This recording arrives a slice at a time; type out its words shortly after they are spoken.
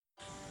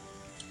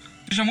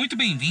Seja muito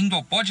bem-vindo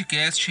ao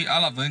podcast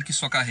Alavanque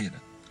Sua Carreira.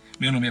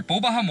 Meu nome é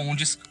Paul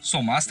Barramondes,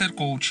 sou Master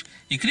Coach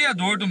e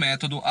criador do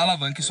método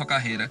Alavanque Sua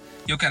Carreira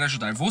e eu quero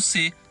ajudar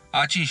você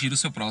a atingir o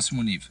seu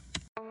próximo nível.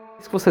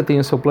 Se você tem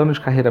o seu plano de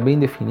carreira bem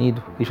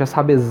definido e já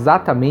sabe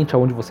exatamente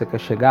aonde você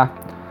quer chegar,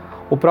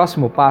 o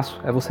próximo passo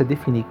é você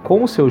definir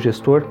com o seu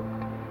gestor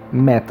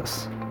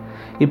metas.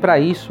 E para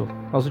isso,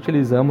 nós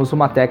utilizamos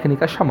uma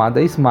técnica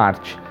chamada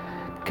S.M.A.R.T,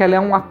 que ela é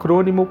um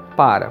acrônimo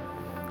para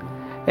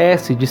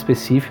S de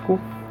específico,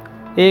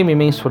 M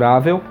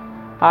mensurável,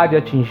 A de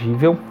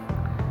atingível,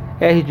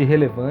 R de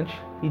relevante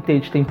e T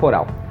de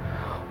temporal.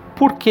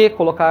 Por que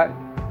colocar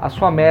a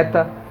sua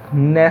meta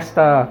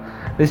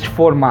neste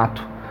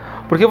formato?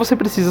 Porque você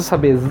precisa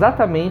saber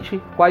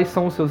exatamente quais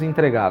são os seus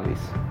entregáveis.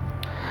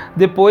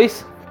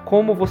 Depois,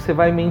 como você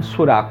vai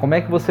mensurar, como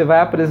é que você vai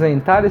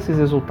apresentar esses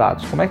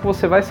resultados, como é que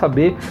você vai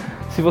saber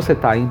se você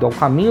está indo ao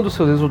caminho dos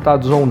seus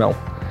resultados ou não.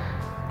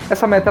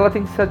 Essa meta ela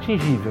tem que ser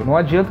atingível, não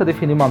adianta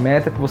definir uma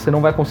meta que você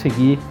não vai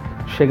conseguir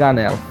chegar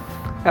nela.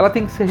 Ela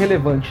tem que ser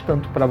relevante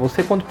tanto para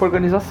você quanto para a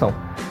organização.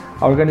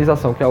 A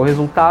organização que é o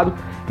resultado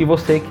e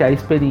você que é a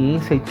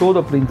experiência e todo o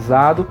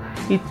aprendizado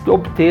e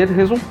obter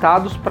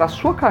resultados para a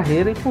sua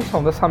carreira em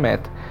função dessa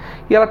meta.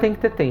 E ela tem que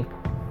ter tempo.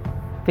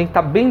 Tem que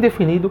estar bem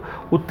definido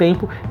o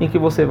tempo em que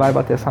você vai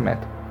bater essa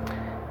meta.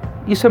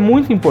 Isso é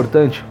muito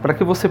importante para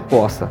que você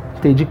possa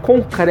ter de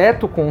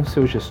concreto com o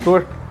seu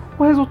gestor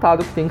o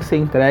resultado que tem que ser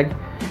entregue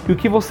e o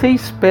que você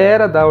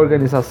espera da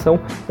organização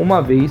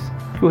uma vez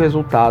que o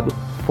resultado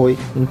foi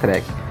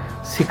entregue.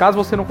 Se caso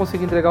você não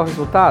consiga entregar o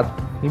resultado,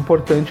 é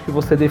importante que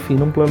você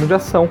defina um plano de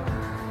ação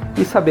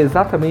e saber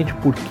exatamente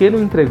por que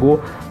não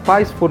entregou,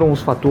 quais foram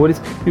os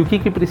fatores e o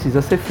que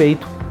precisa ser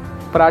feito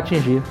para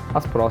atingir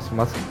as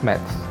próximas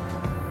metas.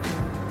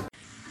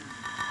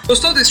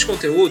 Gostou deste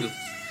conteúdo?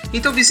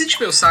 Então visite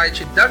meu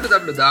site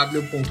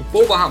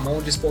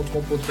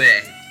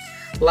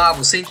www.paulbarramondes.com.br. Lá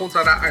você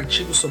encontrará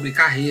artigos sobre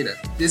carreira,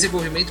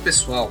 desenvolvimento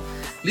pessoal,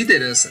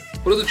 liderança,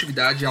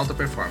 produtividade e alta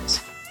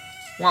performance.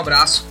 Um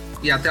abraço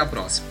e até a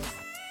próxima.